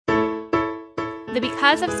The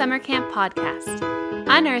Because of Summer Camp podcast,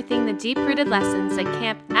 unearthing the deep-rooted lessons that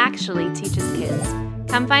camp actually teaches kids.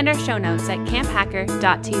 Come find our show notes at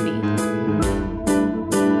camphacker.tv.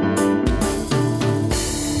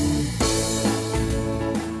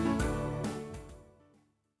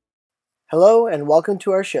 Hello and welcome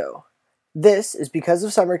to our show. This is Because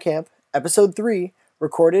of Summer Camp, Episode 3,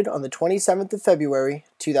 recorded on the 27th of February,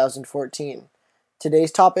 2014.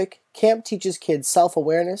 Today's topic, Camp Teaches Kids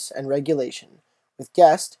Self-Awareness and Regulation, with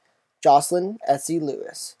guest, Jocelyn Etsy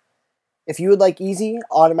Lewis. If you would like easy,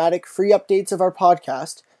 automatic, free updates of our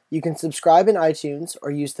podcast, you can subscribe in iTunes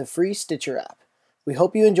or use the free Stitcher app. We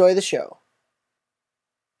hope you enjoy the show.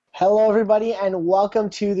 Hello, everybody, and welcome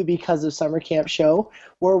to the Because of Summer Camp show,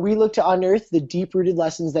 where we look to unearth the deep-rooted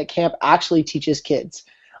lessons that camp actually teaches kids.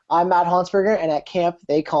 I'm Matt Hansberger, and at camp,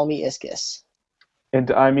 they call me Iskis.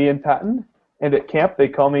 And I'm Ian Patton, and at camp, they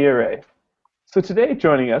call me Array. So today,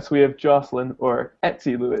 joining us, we have Jocelyn, or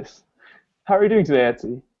Etsy Lewis. How are you doing today,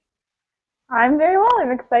 Etsy? I'm very well.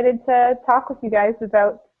 I'm excited to talk with you guys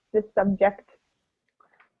about this subject.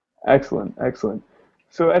 Excellent, excellent.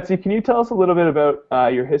 So, Etsy, can you tell us a little bit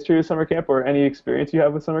about your history of summer camp or any experience you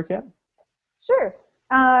have with summer camp? Sure.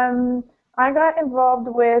 I got involved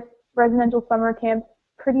with residential summer camps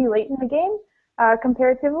pretty late in the game,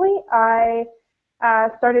 comparatively. I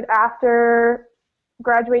started after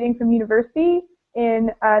graduating from university in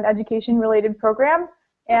an education-related program,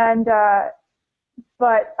 and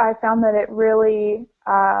but I found that it really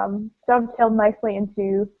dovetailed nicely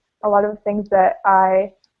into a lot of the things that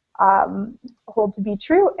I hold to be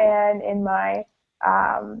true and in my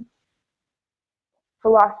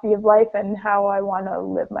philosophy of life and how I want to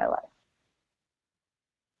live my life.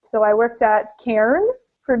 So I worked at Cairn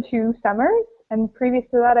for 2 summers, and previous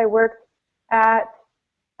to that I worked at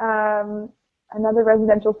another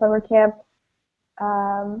residential summer camp,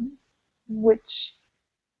 which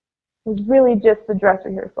was really just the dress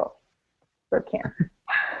rehearsal for Cairn.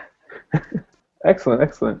 Excellent,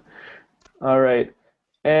 excellent. All right.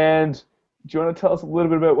 And do you want to tell us a little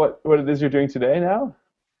bit about what it is you're doing today now?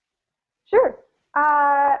 Sure.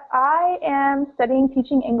 I am studying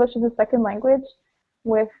teaching English as a second language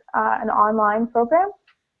with an online program.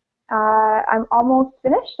 I'm almost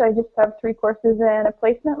finished. I just have 3 courses and a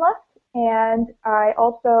placement left. And I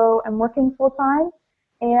also am working full-time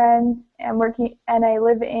and I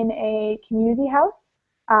live in a community house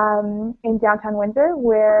in downtown Windsor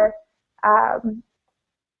where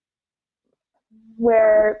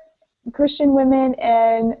Christian women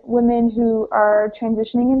and women who are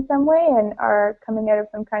transitioning in some way and are coming out of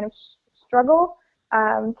some kind of struggle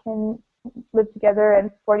can live together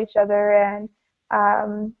and support each other and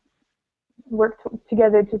work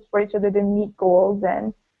together to support each other to meet goals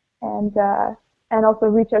and also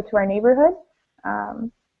reach out to our neighborhood.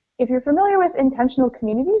 If you're familiar with intentional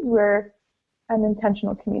communities, we're an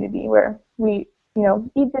intentional community where we,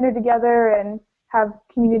 eat dinner together and have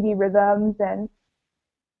community rhythms and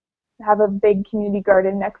have a big community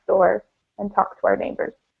garden next door and talk to our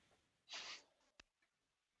neighbors.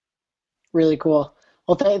 Really cool.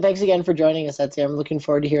 Well, thanks again for joining us, Etsy. I'm looking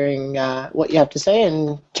forward to hearing what you have to say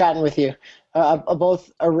and chatting with you.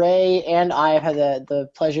 Both Array and I have had the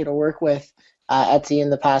pleasure to work with Etsy in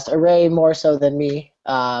the past. Array more so than me.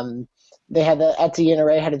 Etsy and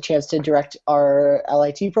Array had a chance to direct our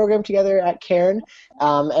LIT program together at Cairn,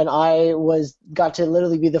 and I got to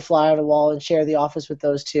literally be the fly on the wall and share the office with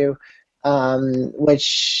those two,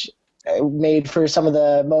 which made for some of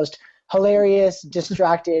the most hilarious,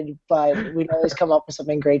 distracted, but we'd always come up with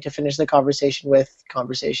something great to finish the conversation with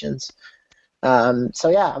conversations. So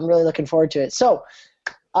yeah, I'm really looking forward to it. So,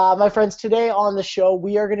 my friends, today on the show,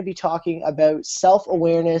 we are going to be talking about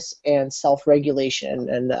self-awareness and self-regulation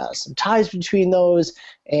and some ties between those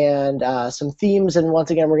and some themes. And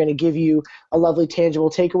once again, we're going to give you a lovely tangible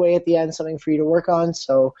takeaway at the end, something for you to work on.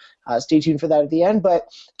 So stay tuned for that at the end. But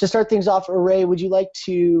to start things off, Array, would you like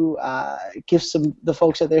to give the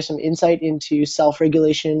folks out there some insight into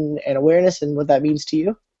self-regulation and awareness and what that means to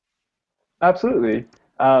you? Absolutely.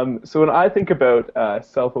 So when I think about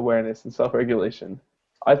self-awareness and self-regulation,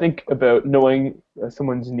 I think about knowing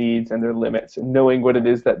someone's needs and their limits and knowing what it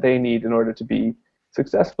is that they need in order to be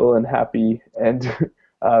successful and happy and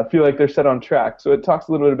feel like they're set on track. So it talks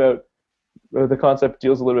a little bit about, the concept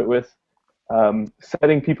deals a little bit with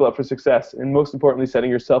setting people up for success and most importantly,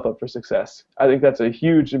 setting yourself up for success. I think that's a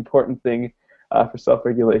huge important thing for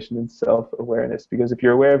self-regulation and self-awareness, because if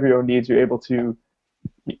you're aware of your own needs, you're able to,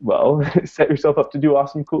 set yourself up to do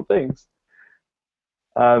awesome, cool things.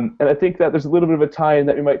 And I think that there's a little bit of a tie-in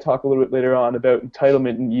that we might talk a little bit later on about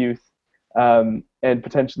entitlement in youth and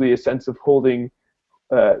potentially a sense of holding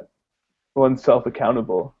oneself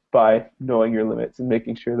accountable by knowing your limits and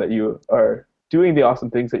making sure that you are doing the awesome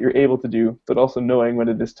things that you're able to do, but also knowing when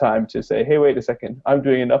it is time to say, hey, wait a second, I'm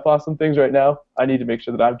doing enough awesome things right now. I need to make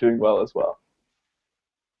sure that I'm doing well as well.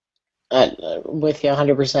 With you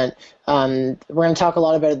 100%. We're going to talk a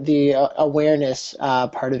lot about the awareness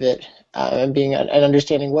part of it, and being and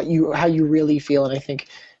understanding how you really feel, and I think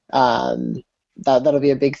that'll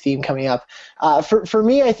be a big theme coming up. For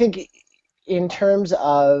me, I think in terms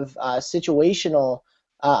of situational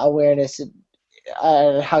awareness,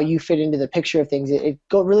 how you fit into the picture of things, it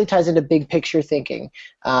really ties into big picture thinking,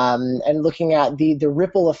 and looking at the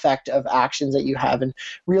ripple effect of actions that you have, and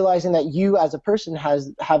realizing that you as a person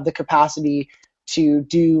have the capacity to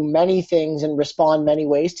do many things and respond many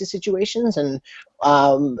ways to situations, and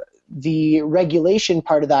the regulation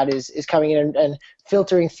part of that is coming in and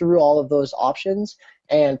filtering through all of those options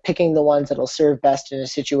and picking the ones that will serve best in a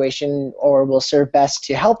situation or will serve best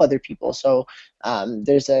to help other people. So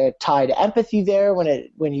there's a tie to empathy there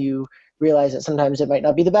when you realize that sometimes it might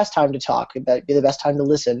not be the best time to talk, it might be the best time to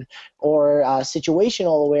listen, or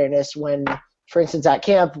situational awareness when, for instance, at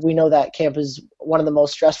camp, we know that camp is one of the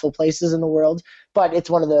most stressful places in the world, but it's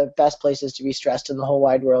one of the best places to be stressed in the whole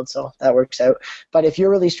wide world, so that works out. But if you're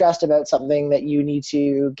really stressed about something that you need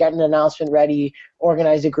to get an announcement ready,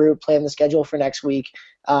 organize a group, plan the schedule for next week,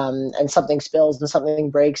 and something spills and something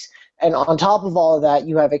breaks, and on top of all of that,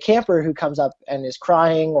 you have a camper who comes up and is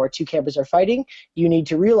crying, or two campers are fighting, you need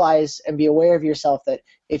to realize and be aware of yourself that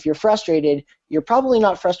if you're frustrated, you're probably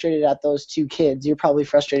not frustrated at those two kids. You're probably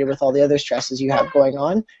frustrated with all the other stresses you have going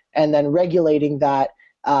on, and then regulating that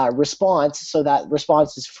response so that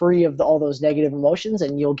response is free of all those negative emotions,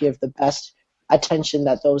 and you'll give the best attention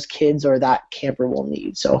that those kids or that camper will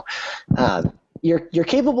need. So you're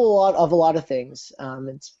capable of a lot of things.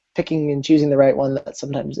 It's picking and choosing the right one that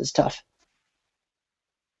sometimes is tough.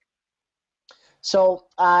 So,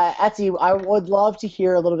 Etsy, I would love to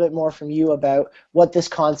hear a little bit more from you about what this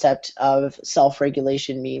concept of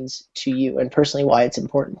self-regulation means to you, and personally why it's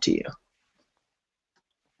important to you.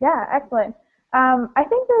 Yeah, excellent. I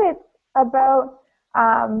think that it's about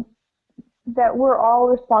that we're all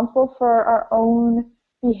responsible for our own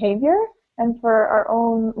behavior and for our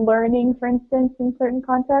own learning, for instance, in certain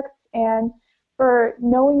contexts, and for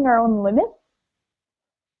knowing our own limits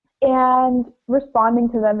and responding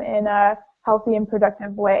to them in a healthy and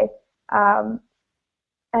productive way, and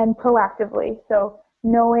proactively. So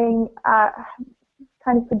knowing,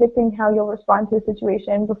 kind of predicting how you'll respond to a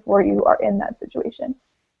situation before you are in that situation.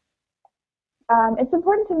 It's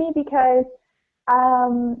important to me because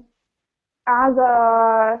as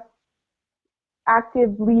a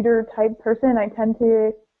active leader type person, I tend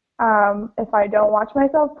to, if I don't watch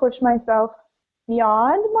myself, push myself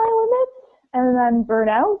beyond my limits and then burn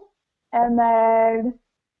out, and then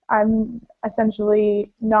I'm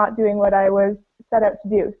essentially not doing what I was set out to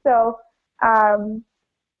do. So I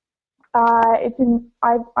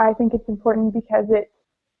think it's important because it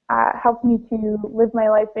helps me to live my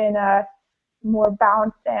life in a more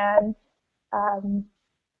balanced and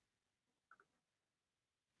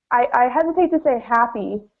I hesitate to say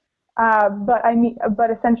happy, but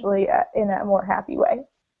essentially in a more happy way.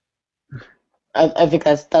 I think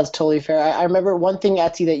that's totally fair. I remember one thing,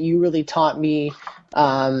 Etsy, that you really taught me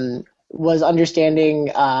was understanding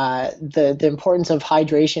the importance of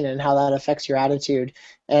hydration and how that affects your attitude.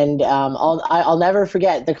 And I'll never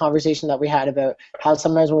forget the conversation that we had about how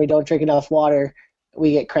sometimes when we don't drink enough water,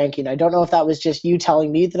 we get cranky. And I don't know if that was just you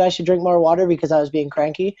telling me that I should drink more water because I was being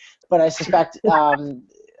cranky, but I suspect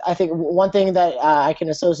I think one thing that I can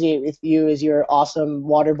associate with you is your awesome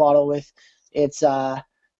water bottle with its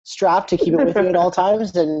strap to keep it with you at all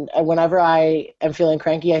times. And whenever I am feeling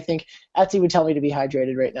cranky, I think Etsy would tell me to be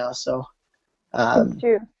hydrated right now. So That's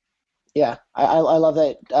true. Yeah, I love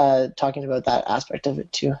that, talking about that aspect of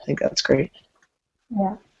it too. I think that's great.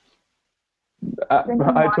 Yeah.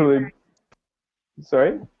 I totally.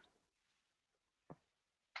 Sorry?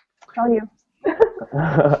 Tell you.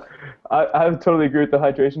 I totally agree with the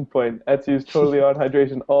hydration point. Etsy is totally on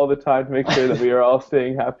hydration all the time to make sure that we are all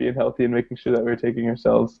staying happy and healthy and making sure that we're taking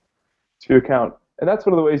ourselves to account. And that's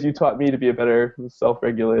one of the ways you taught me to be a better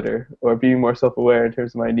self-regulator or being more self-aware in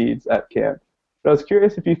terms of my needs at camp. But I was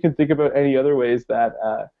curious if you can think about any other ways that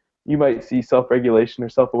you might see self-regulation or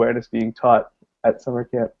self-awareness being taught at summer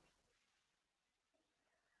camp.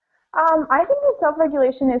 I think that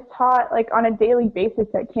self-regulation is taught like on a daily basis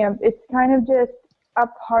at camp. It's kind of just a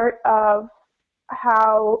part of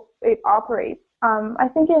how it operates. I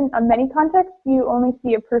think in many contexts you only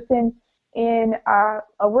see a person in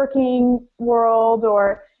a working world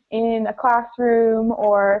or in a classroom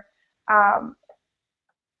or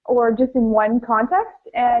or just in one context,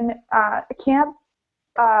 and camp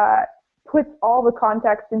puts all the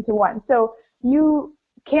context into one. So you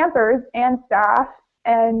campers and staff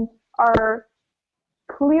and are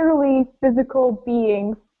clearly physical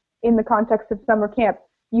beings in the context of summer camp.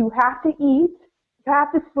 You have to eat, you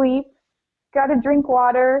have to sleep, got to drink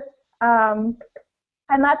water, and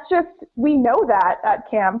that's just, we know that at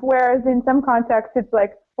camp, whereas in some contexts it's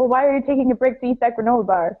like, well, why are you taking a break to eat that granola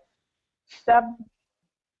bar? Stop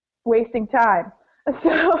wasting time.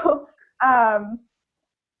 So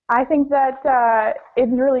I think that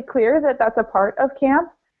it's really clear that that's a part of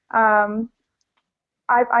camp.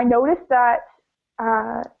 I noticed that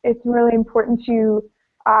it's really important to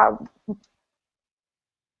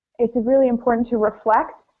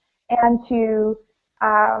reflect and to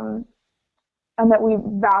and that we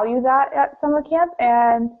value that at summer camp,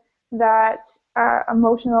 and that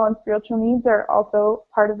emotional and spiritual needs are also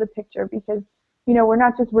part of the picture, because we're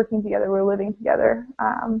not just working together, we're living together.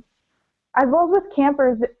 As well as with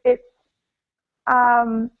campers, it's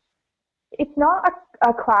not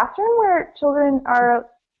a classroom where children are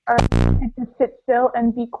to sit still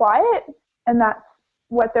and be quiet, and that's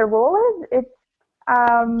what their role is. It's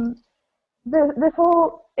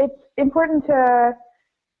it's important to.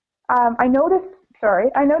 I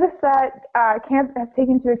noticed that camp has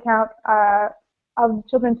taken into account of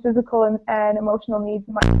children's physical and emotional needs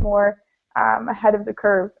much more ahead of the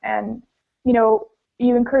curve, and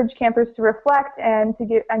you encourage campers to reflect and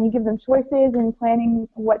you give them choices in planning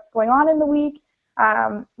what's going on in the week,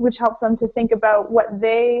 which helps them to think about what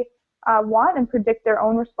they want and predict their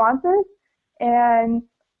own responses. And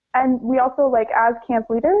we also, as camp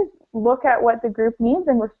leaders, look at what the group needs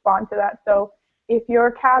and respond to that. So if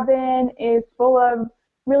your cabin is full of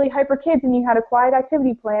really hyper kids and you had a quiet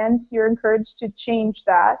activity plan, you're encouraged to change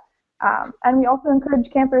that. And we also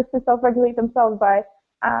encourage campers to self-regulate themselves by,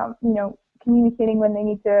 communicating when they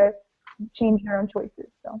need to change their own choices.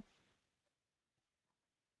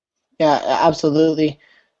 Yeah, absolutely.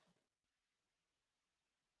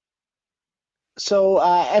 So,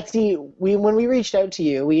 Etsy, when we reached out to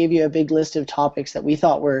you, we gave you a big list of topics that we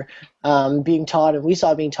thought were being taught, and we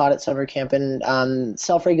saw being taught at summer camp, and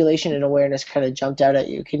self-regulation and awareness kind of jumped out at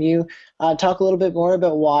you. Can you talk a little bit more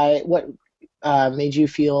about what made you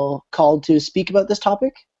feel called to speak about this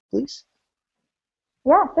topic, please?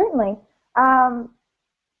 Yeah, certainly.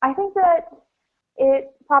 I think that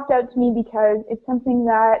it popped out to me because it's something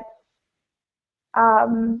that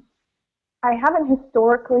I haven't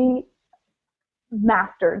historically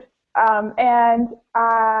mastered. And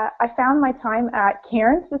I found my time at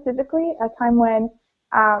Cairn specifically, a time when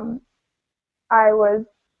I was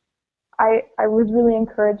really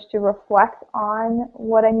encouraged to reflect on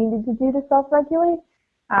what I needed to do to self-regulate.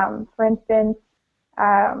 For instance,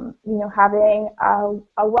 having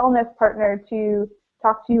a wellness partner to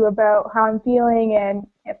talk to you about how I'm feeling and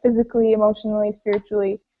physically, emotionally,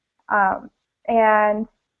 spiritually, and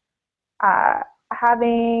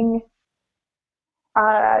having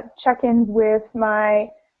check-ins with my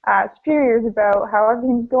superiors about how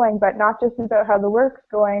everything's going, but not just about how the work's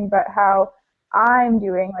going, but how I'm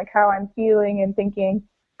doing, how I'm feeling and thinking.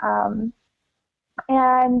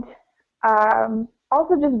 And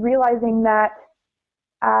also just realizing that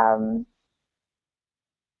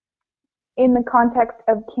in the context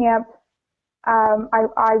of camp,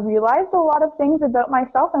 I realized a lot of things about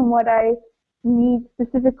myself and what I need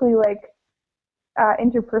specifically,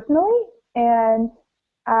 interpersonally, and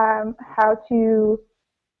how to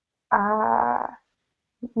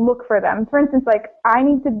look for them. For instance, I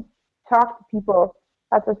need to talk to people.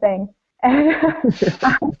 That's a thing.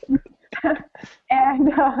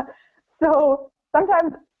 And so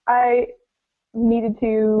sometimes I needed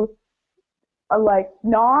to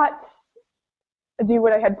not do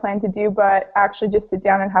what I had planned to do, but actually just sit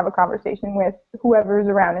down and have a conversation with whoever's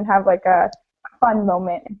around and have a fun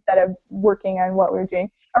moment instead of working on what we were doing.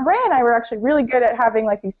 Ray and I were actually really good at having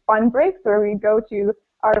these fun breaks where we'd go to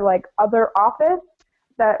our other office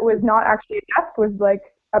that was not actually a desk, was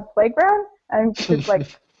a playground, and just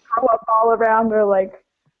throw up all around or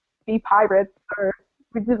be pirates, or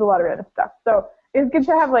we did a lot of random stuff. So it was good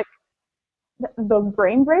to have those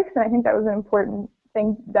brain breaks, and I think that was an important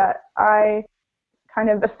thing that I kind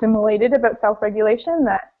of assimilated about self-regulation,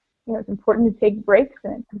 that it's important to take breaks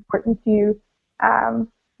and it's important to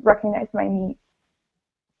recognize my needs.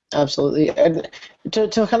 Absolutely. And to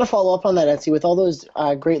kind of follow up on that, Etsy, with all those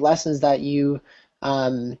great lessons that you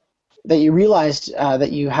realized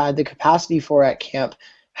that you had the capacity for at camp,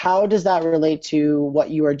 how does that relate to what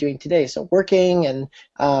you are doing today? So working, and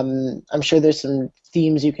I'm sure there's some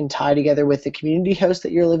themes you can tie together with the community house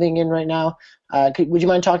that you're living in right now. Would you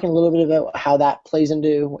mind talking a little bit about how that plays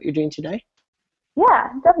into what you're doing today? Yeah,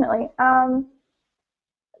 definitely.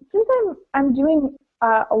 Since I'm doing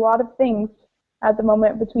a lot of things at the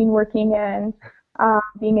moment between working and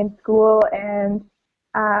being in school and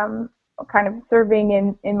kind of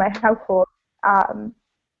serving in my household,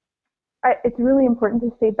 it's really important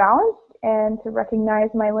to stay balanced and to recognize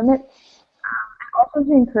my limits, and also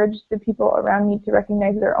to encourage the people around me to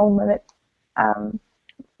recognize their own limits.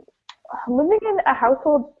 Living in a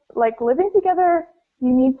household, like living together,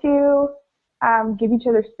 you need to give each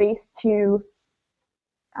other space to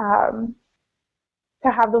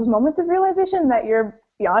have those moments of realization that you're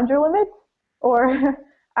beyond your limits, or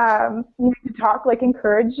you need to talk, like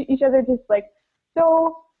encourage each other, just like,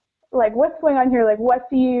 so, like, what's going on here? Like, what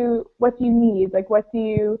do you need? Like, what are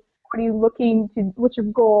you looking to? What's your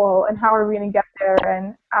goal, and how are we going to get there?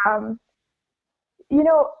 And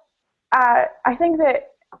I think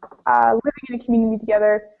that living in a community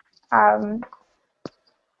together, I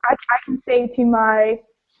can say to my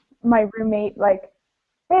roommate, like,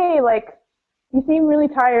 hey, like, you seem really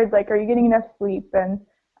tired. Like, are you getting enough sleep?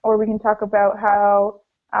 Or we can talk about how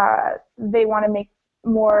they want to make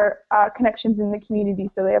more connections in the community,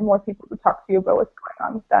 so they have more people to talk to about what's going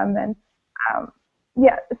on with them. And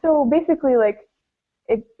so basically, like,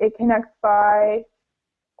 it connects by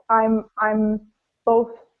I'm both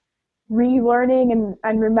relearning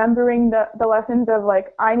and remembering the lessons of,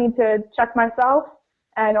 like, I need to check myself,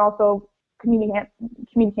 and also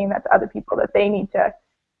communicating that to other people, that they need to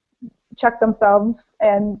check themselves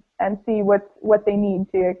and see what they need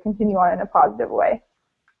to continue on in a positive way.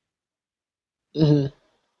 Mm-hmm.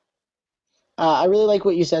 I really like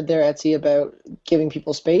what you said there, Etsy, about giving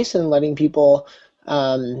people space and letting people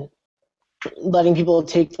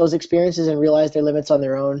take those experiences and realize their limits on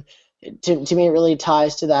their own. To me, it really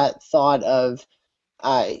ties to that thought of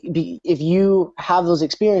if you have those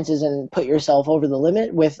experiences and put yourself over the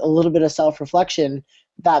limit with a little bit of self-reflection,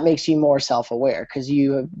 that makes you more self-aware, because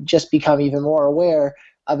you have just become even more aware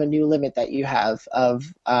of a new limit that you have, of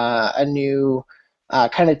a new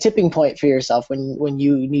kind of tipping point for yourself when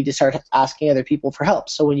you need to start asking other people for help.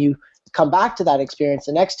 So when you come back to that experience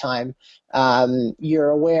the next time, you're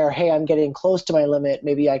aware, hey, I'm getting close to my limit.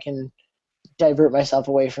 Maybe I can divert myself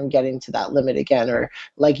away from getting to that limit again. Or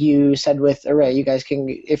like you said with Array, you guys can,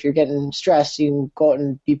 if you're getting stressed, you can go out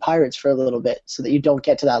and be pirates for a little bit so that you don't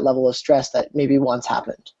get to that level of stress that maybe once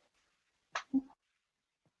happened.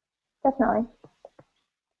 Definitely.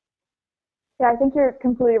 Yeah, I think you're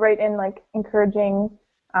completely right in, like, encouraging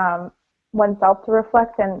oneself to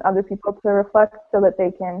reflect and other people to reflect, so that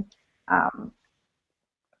they can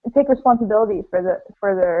take responsibility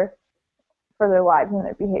for their lives and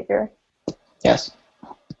their behavior. Yes.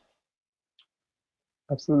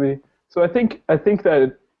 Absolutely. So I think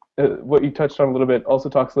that what you touched on a little bit also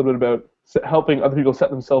talks a little bit about helping other people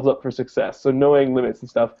set themselves up for success. So knowing limits and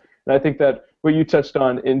stuff. And I think that what you touched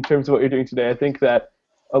on in terms of what you're doing today, I think that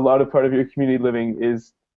a lot of part of your community living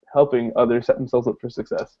is helping others set themselves up for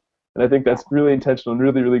success. And I think that's really intentional and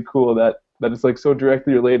really, really cool that it's, like, so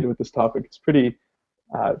directly related with this topic. It's pretty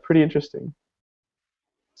interesting.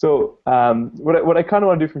 So what I kind of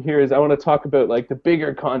want to do from here is I want to talk about, like, the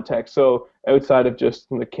bigger context, so outside of just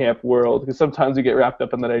the camp world, because sometimes we get wrapped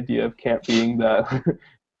up in that idea of camp being the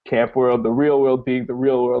camp world, the real world being the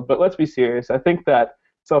real world. But let's be serious. I think that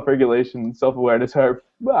self-regulation and self-awareness are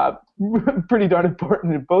pretty darn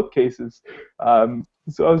important in both cases.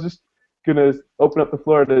 So I was just going to open up the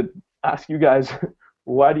floor to ask you guys,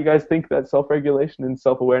 why do you guys think that self-regulation and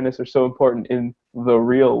self-awareness are so important in the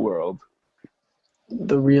real world?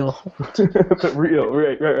 The real. The real,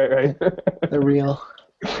 right. The real.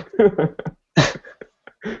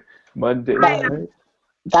 Monday.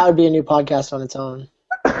 That would be a new podcast on its own.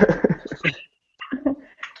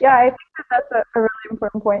 Yeah, I think that's a really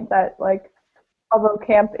important point, that, like, although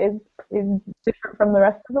camp is different from the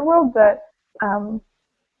rest of the world, that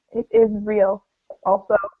it is real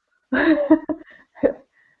also.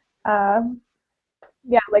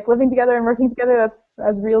 Yeah, like, living together and working together, that's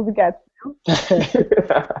as real as it gets.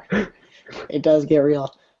 It does get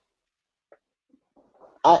real.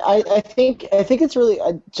 I think it's really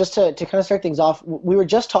just to kind of start things off. We were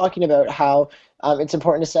just talking about how it's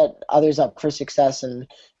important to set others up for success, and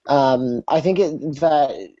I think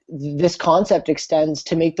that this concept extends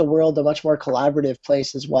to make the world a much more collaborative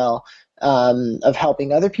place as well, of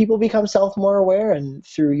helping other people become more aware, and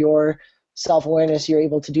through your self-awareness, you're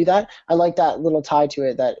able to do that. I like that little tie to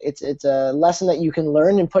it, that it's a lesson that you can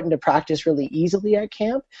learn and put into practice really easily at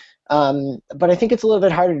camp. But I think it's a little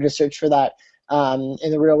bit harder to search for that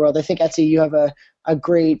in the real world. I think, Etsy, you have a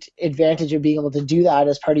great advantage of being able to do that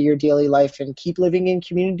as part of your daily life and keep living in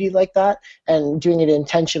community like that and doing it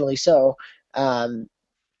intentionally so.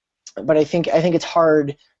 But I think it's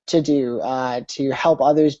hard to do to help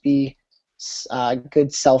others be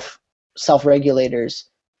good self-regulators.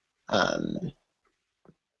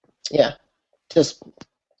 Yeah, just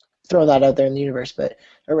throw that out there in the universe. But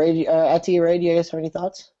Etsy, Ray, do you guys have any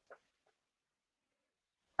thoughts?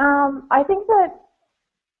 I think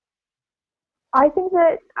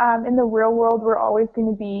that in the real world we're always going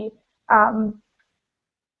to be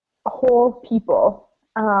whole people,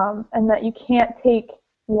 and that you can't take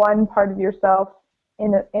one part of yourself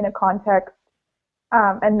in a context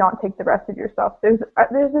and not take the rest of yourself. There's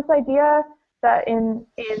this idea that in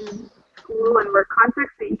school and work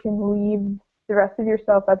context that you can leave the rest of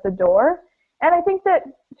yourself at the door, and I think that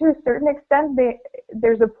to a certain extent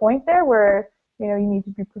there's a point there where you need to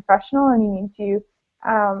be professional and you need to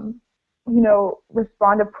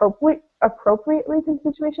respond appropriately to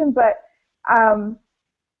the situation, but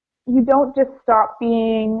you don't just stop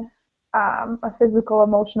being a physical,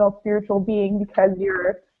 emotional, spiritual being because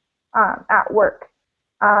you're at work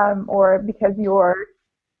or because you're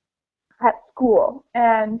at school.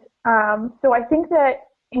 And so I think that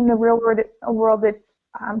in the real world it's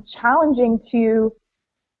challenging to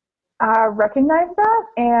recognize that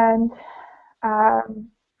and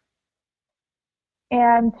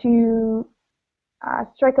to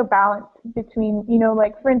strike a balance between,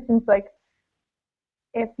 like, for instance, like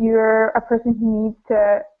if you're a person who needs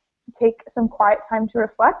to take some quiet time to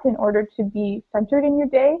reflect in order to be centered in your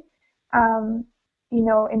day,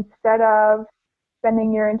 instead of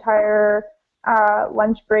spending your entire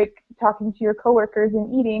lunch break talking to your coworkers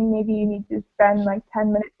and eating, maybe you need to spend like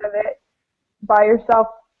 10 minutes of it by yourself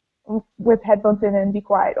with headphones in and be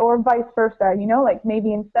quiet, or vice versa, like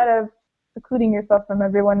maybe instead of secluding yourself from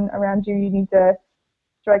everyone around you, you need to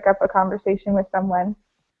strike up a conversation with someone.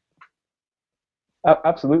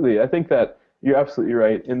 Absolutely. I think that you're absolutely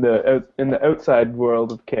right. In the outside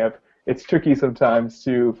world of camp, it's tricky sometimes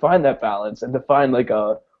to find that balance and to find like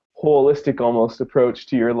a holistic almost approach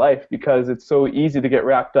to your life, because it's so easy to get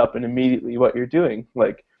wrapped up in immediately what you're doing.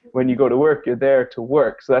 Like when you go to work, you're there to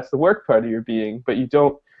work, so that's the work part of your being, but you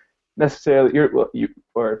don't necessarily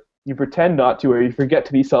you pretend not to, or you forget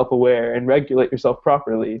to be self-aware and regulate yourself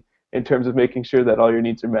properly in terms of making sure that all your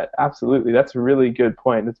needs are met. Absolutely, that's a really good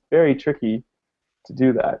point. It's very tricky to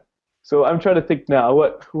do that. So I'm trying to think now,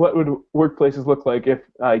 what would workplaces look like if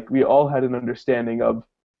we all had an understanding of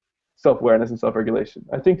self-awareness and self-regulation?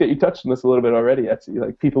 I think that you touched on this a little bit already, Etsy.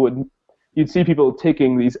 Like you'd see people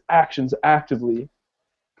taking these actions actively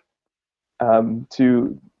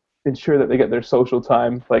to ensure that they get their social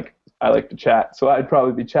time. Like I like to chat, so I'd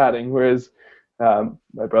probably be chatting, whereas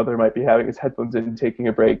my brother might be having his headphones in, taking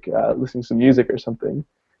a break, listening to some music or something.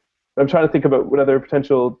 But I'm trying to think about what other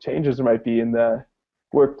potential changes there might be in the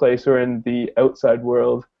workplace or in the outside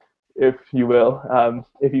world, if you will.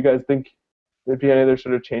 If you guys think there'd be any other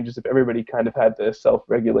sort of changes if everybody kind of had the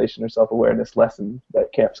self-regulation or self-awareness lesson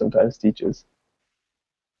that camp sometimes teaches.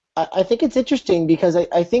 I think it's interesting because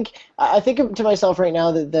I think to myself right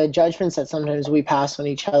now that the judgments that sometimes we pass on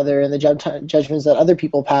each other and the judgments that other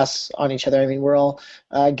people pass on each other, I mean, we're all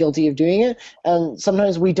guilty of doing it, and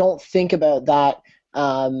sometimes we don't think about that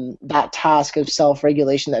task of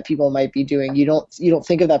self-regulation that people might be doing. You don't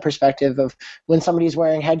think of that perspective of when somebody's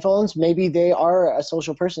wearing headphones, maybe they are a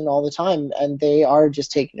social person all the time and they are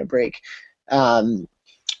just taking a break. So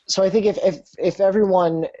I think if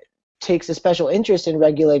everyone takes a special interest in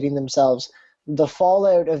regulating themselves, the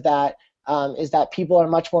fallout of that is that people are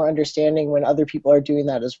much more understanding when other people are doing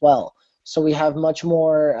that as well. So we have much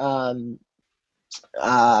more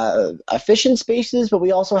efficient spaces, but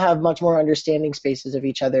we also have much more understanding spaces of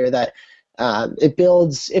each other. That it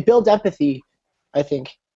builds empathy, I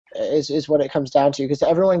think, is what it comes down to, because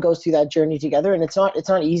everyone goes through that journey together, and it's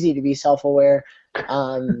not easy to be self-aware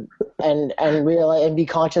and realize and be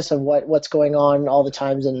conscious of what's going on all the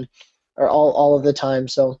times or all of the time.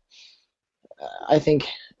 So I think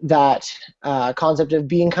that concept of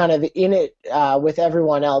being kind of in it with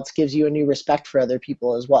everyone else gives you a new respect for other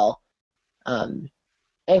people as well, and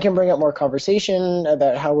can bring up more conversation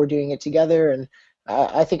about how we're doing it together. And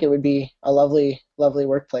I think it would be a lovely, lovely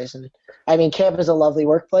workplace. And I mean, camp is a lovely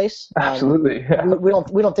workplace. Absolutely. Yeah.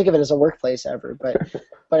 We don't think of it as a workplace ever, but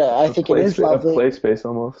I think it is lovely. A play space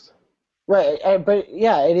almost. Right, but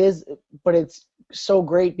yeah, it is. But it's so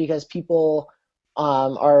great because people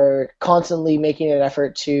are constantly making an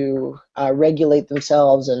effort to regulate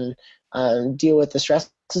themselves and deal with the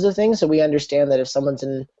stresses of things. So we understand that if someone's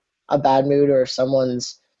in a bad mood or if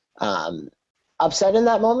someone's upset in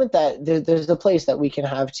that moment, that there's a place that we can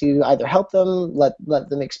have to either help them, let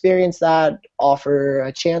them experience that, offer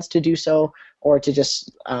a chance to do so, or to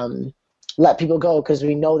just let people go because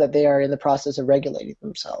we know that they are in the process of regulating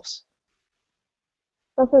themselves.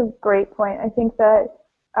 That's a great point. I think that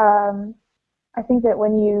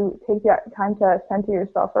when you take that time to center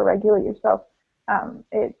yourself or regulate yourself,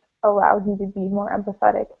 it allows you to be more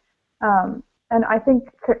empathetic. And I think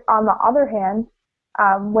on the other hand,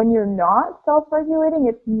 when you're not self-regulating,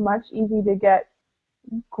 it's much easier to get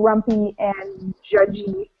grumpy and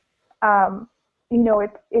judgy.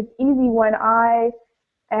 It's easy when I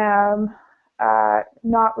am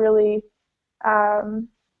not really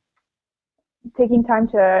taking time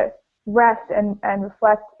to rest and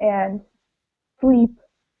reflect and sleep.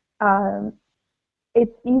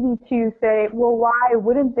 It's easy to say, well, why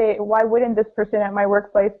wouldn't this person at my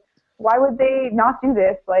workplace, why would they not do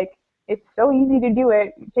this? Like, it's so easy to do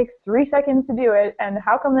it. It takes 3 seconds to do it, and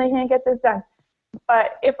how come they can't get this done?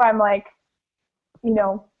 But if I'm like,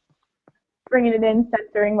 bringing it in,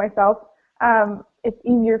 censoring myself, it's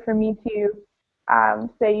easier for me to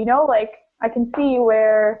say, I can see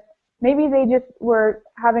where maybe they just were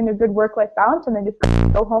having a good work-life balance and they just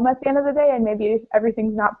go home at the end of the day and maybe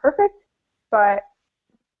everything's not perfect, but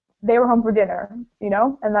they were home for dinner,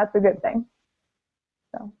 and that's a good thing.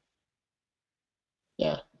 So.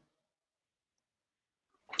 Yeah.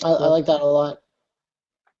 I like that a lot.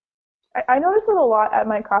 I notice it a lot at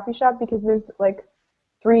my coffee shop because there's like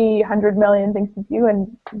 300 million things to do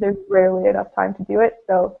and there's rarely enough time to do it.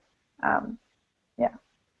 So, so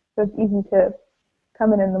it's easy to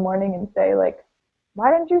come in the morning and say, like,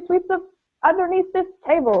 why didn't you sweep the underneath this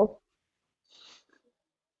table?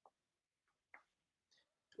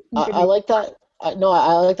 I like that. No,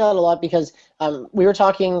 I like that a lot because we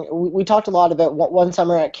talked a lot about one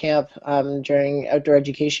summer at camp during outdoor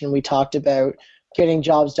education. We talked about getting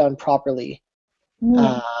jobs done properly,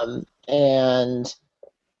 and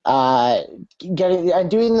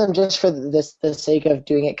doing them just for the sake of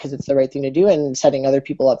doing it because it's the right thing to do, and setting other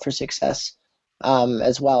people up for success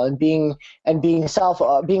as well, and being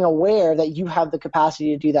aware that you have the capacity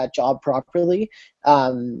to do that job properly.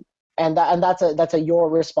 And that's a your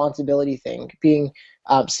responsibility thing. Being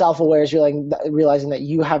self-aware is realizing that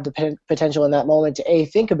you have the potential in that moment to A,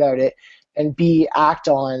 think about it, and B, act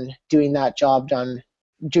on doing that job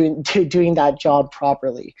doing that job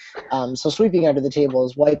properly. So sweeping under the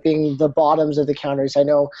tables, wiping the bottoms of the counters. I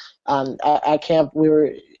know at camp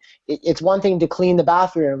it's one thing to clean the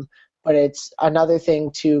bathroom, but it's another thing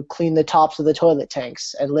to clean the tops of the toilet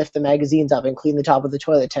tanks and lift the magazines up and clean the top of the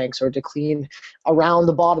toilet tanks, or to clean around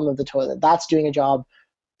the bottom of the toilet. That's doing a job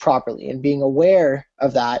properly, and being aware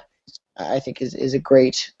of that, I think, is a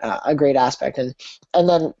great aspect. And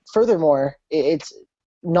then furthermore, it's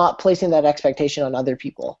not placing that expectation on other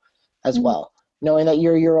people as well. Knowing that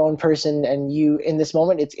you're your own person, and you in this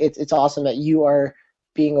moment, it's awesome that you are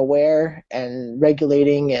being aware and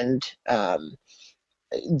regulating and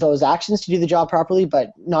those actions to do the job properly,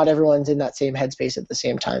 but not everyone's in that same headspace at the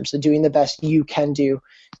same time. So doing the best you can do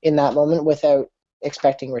in that moment without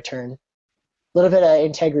expecting return. A little bit of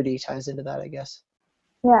integrity ties into that, I guess.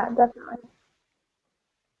 Yeah, definitely.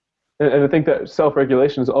 And I think that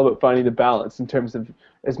self-regulation is all about finding the balance in terms of,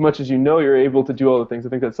 as much as you're able to do all the things. I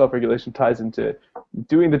think that self-regulation ties into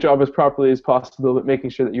doing the job as properly as possible, but making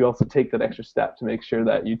sure that you also take that extra step to make sure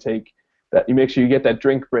that you make sure you get that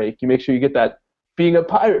drink break, you make sure you get that being a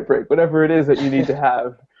pirate break, whatever it is that you need to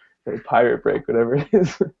have. A pirate break, whatever it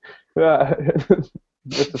is.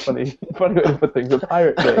 That's a funny way to put things. A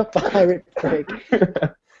pirate break. Pirate break.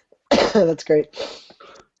 That's great.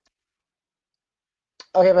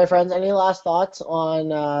 Okay, my friends, any last thoughts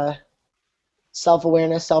on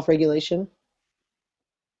self-awareness, self-regulation?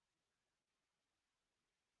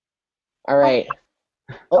 All right.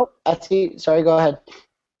 Oh, Etsy, sorry, go ahead.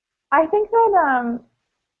 I think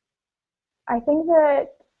that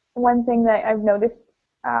one thing that I've noticed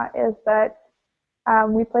is that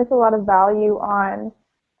we place a lot of value on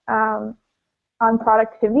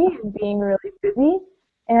productivity and being really busy,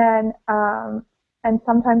 and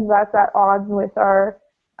sometimes that's at odds with our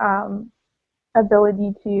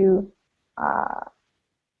ability to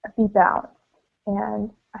be balanced.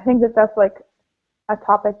 And I think that that's like a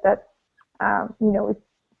topic that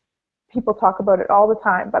people talk about it all the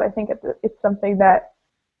time, but I think it's something that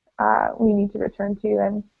we need to return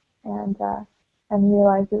to and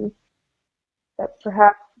realize that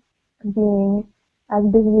perhaps being as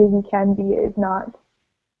busy as you can be is not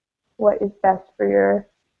what is best for your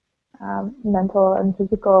mental and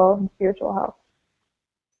physical and spiritual health.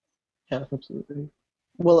 Yeah, Absolutely.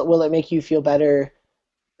 Will it make you feel better?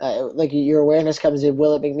 Like your awareness comes in.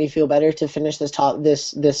 Will it make me feel better to finish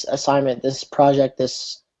this assignment, this project,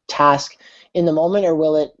 this task in the moment, or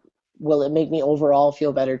will it make me overall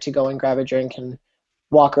feel better to go and grab a drink and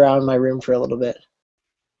walk around my room for a little bit?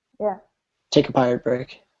 Yeah. Take a pirate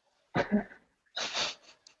break.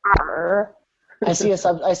 I see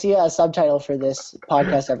a subtitle for this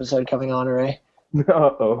podcast episode coming on, Ray.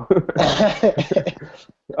 Uh-oh.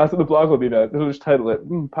 That's what the blog will be about. They'll just title it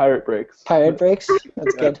Pirate Breaks. Pirate breaks?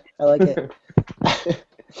 That's good. I like it.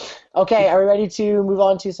 Okay, are we ready to move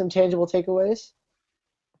on to some tangible takeaways?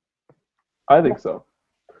 I think so.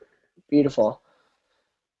 Beautiful.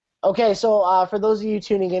 Okay, so for those of you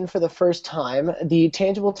tuning in for the first time, the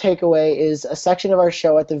tangible takeaway is a section of our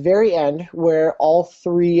show at the very end where all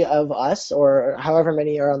three of us, or however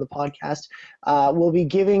many are on the podcast, will be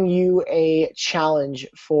giving you a challenge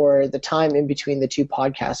for the time in between the two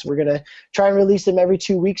podcasts. We're going to try and release them every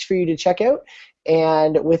 2 weeks for you to check out.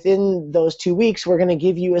 And within those 2 weeks, we're going to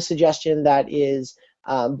give you a suggestion that is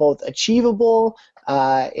both achievable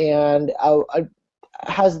and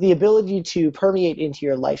has the ability to permeate into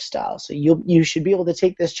your lifestyle. So you should be able to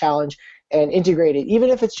take this challenge and integrate it, even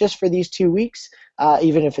if it's just for these 2 weeks,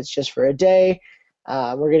 even if it's just for a day.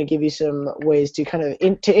 We're going to give you some ways to kind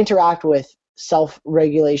of to interact with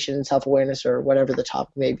self-regulation, self-awareness, or whatever the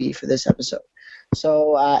topic may be for this episode.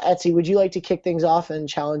 So, Etsy, would you like to kick things off and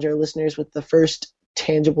challenge our listeners with the first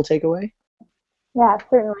tangible takeaway? Yeah,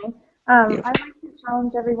 certainly. I'd like to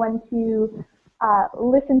challenge everyone to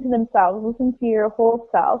listen to themselves, listen to your whole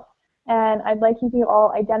self, and I'd like you to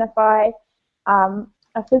all identify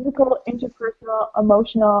a physical, interpersonal,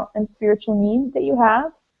 emotional, and spiritual need that you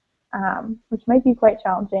have, which might be quite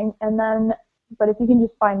challenging, but if you can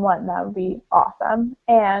just find one, that would be awesome,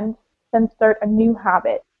 and then start a new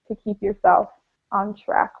habit to keep yourself on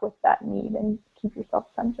track with that need and keep yourself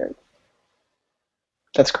centered.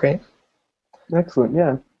 That's great. Excellent,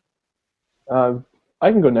 yeah.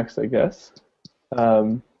 I can go next, I guess.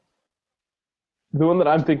 The one that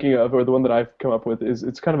I'm thinking of, or the one that I've come up with, is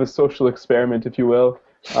it's kind of a social experiment, if you will.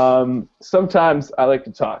 Sometimes I like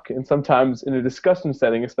to talk, and sometimes in a discussion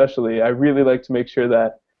setting especially, I really like to make sure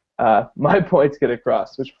that my points get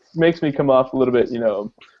across, which makes me come off a little bit,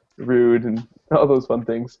 rude and all those fun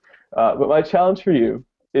things. But my challenge for you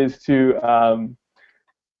is to,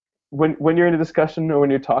 when you're in a discussion or when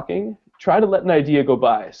you're talking, try to let an idea go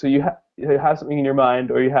by. So you have something in your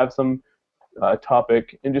mind, or you have some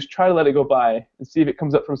topic, and just try to let it go by and see if it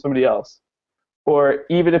comes up from somebody else. Or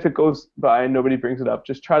even if it goes by and nobody brings it up,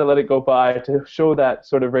 just try to let it go by to show that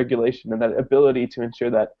sort of regulation and that ability to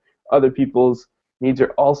ensure that other people's needs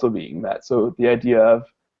are also being met. So the idea of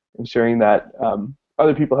ensuring that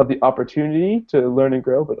other people have the opportunity to learn and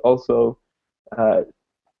grow, but also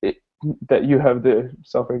that you have the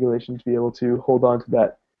self-regulation to be able to hold on to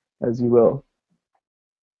that as you will.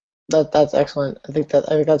 That's excellent. I think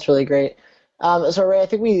that's really great. So Ray, I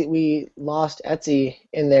think we lost Etsy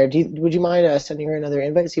in there. Would you mind sending her another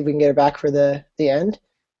invite, see if we can get her back for the end?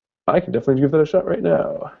 I can definitely give that a shot right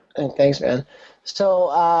now. Thanks, man. So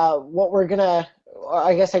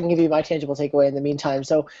I guess I can give you my tangible takeaway in the meantime.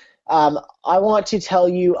 So I want to tell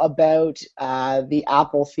you about the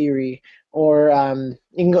apple theory, or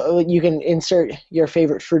you can insert your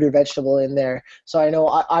favorite fruit or vegetable in there. So I know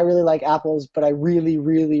I really like apples, but I really,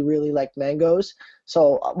 really, really like mangoes.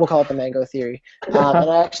 So we'll call it the mango theory.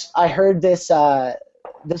 And I heard this.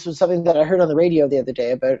 This was something that I heard on the radio the other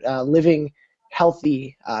day about living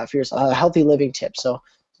healthy for yourself, a healthy living tip. So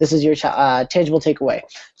this is your tangible takeaway.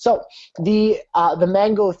 So the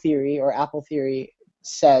mango theory, or apple theory,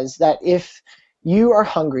 says that if you are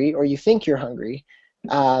hungry, or you think you're hungry,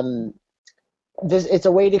 it's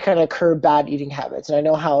a way to kind of curb bad eating habits. And I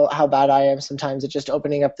know how bad I am sometimes at just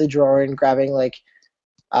opening up the drawer and grabbing like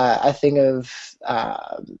a thing of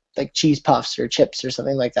like cheese puffs or chips or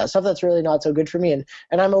something like that, stuff that's really not so good for me. And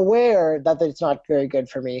I'm aware that it's not very good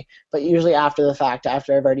for me, but usually after the fact,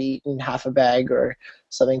 after I've already eaten half a bag or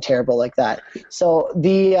something terrible like that. So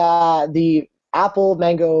the apple,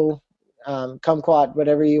 mango, kumquat,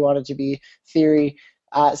 whatever you want it to be, theory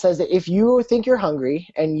says that if you think you're hungry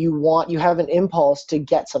and you have an impulse to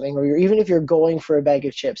get something, or even if you're going for a bag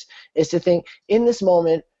of chips, is to think, in this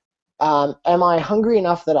moment, am I hungry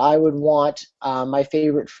enough that I would want my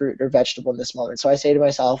favorite fruit or vegetable in this moment? So I say to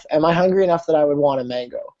myself, am I hungry enough that I would want a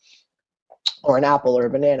mango or an apple or a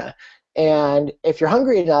banana? And if you're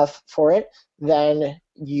hungry enough for it, then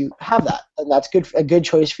you have that, and that's a good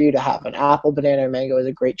choice for you to have. An apple, banana, or mango is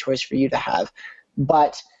a great choice for you to have.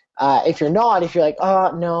 But if you're like,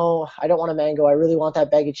 oh no, I don't want a mango, I really want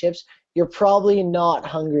that bag of chips, you're probably not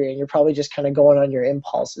hungry, and you're probably just kind of going on your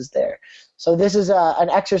impulses there. So this is an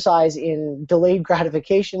exercise in delayed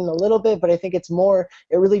gratification a little bit, but I think it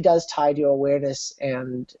really does tie to awareness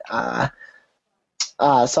and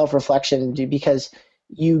self-reflection, because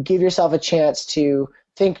you give yourself a chance to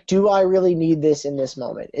think, do I really need this in this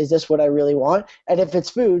moment? Is this what I really want? And if it's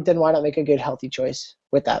food, then why not make a good, healthy choice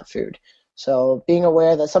with that food? So being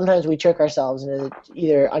aware that sometimes we trick ourselves into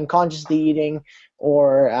either unconsciously eating,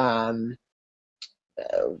 or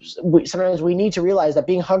sometimes we need to realize that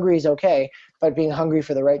being hungry is okay, but being hungry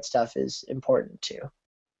for the right stuff is important too.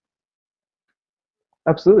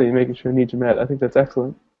 Absolutely, making sure needs are met. I think that's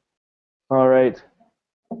excellent. All right.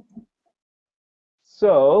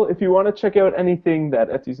 So if you want to check out anything that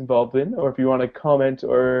Etsy's involved in, or if you want to comment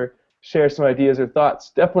or share some ideas or thoughts,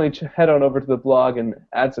 definitely head on over to the blog and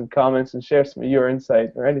add some comments and share some of your insight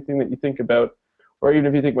or anything that you think about, or even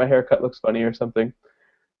if you think my haircut looks funny or something.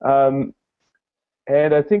 And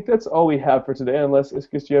I think that's all we have for today, unless,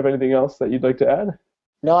 Iskis, do you have anything else that you'd like to add?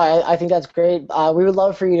 No, I think that's great. We would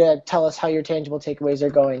love for you to tell us how your tangible takeaways are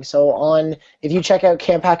going. So if you check out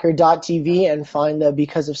camphacker.tv and find the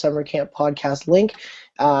Because of Summer Camp podcast link,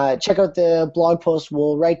 check out the blog post.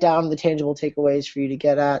 We'll write down the tangible takeaways for you to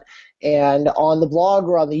get at. And on the blog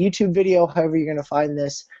or on the YouTube video, however you're going to find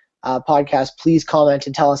this podcast, please comment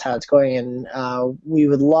and tell us how it's going. And we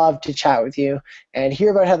would love to chat with you and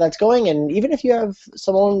hear about how that's going. And even if you have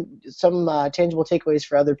some tangible takeaways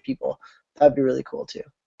for other people, that'd be really cool too.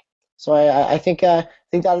 So I think that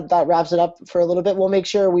wraps it up for a little bit. We'll make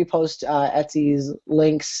sure we post Etsy's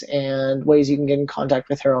links and ways you can get in contact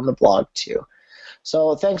with her on the blog too.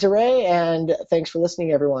 So thanks, Array, and thanks for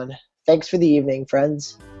listening, everyone. Thanks for the evening,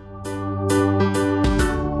 friends.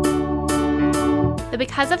 The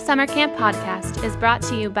Because of Summer Camp podcast is brought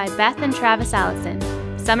to you by Beth and Travis Allison,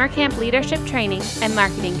 Summer Camp Leadership Training and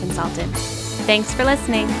Marketing Consultant. Thanks for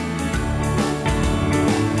listening.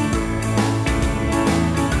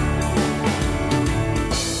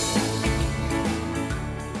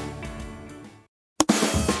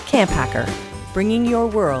 Camp Hacker, bringing your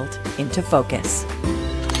world into focus.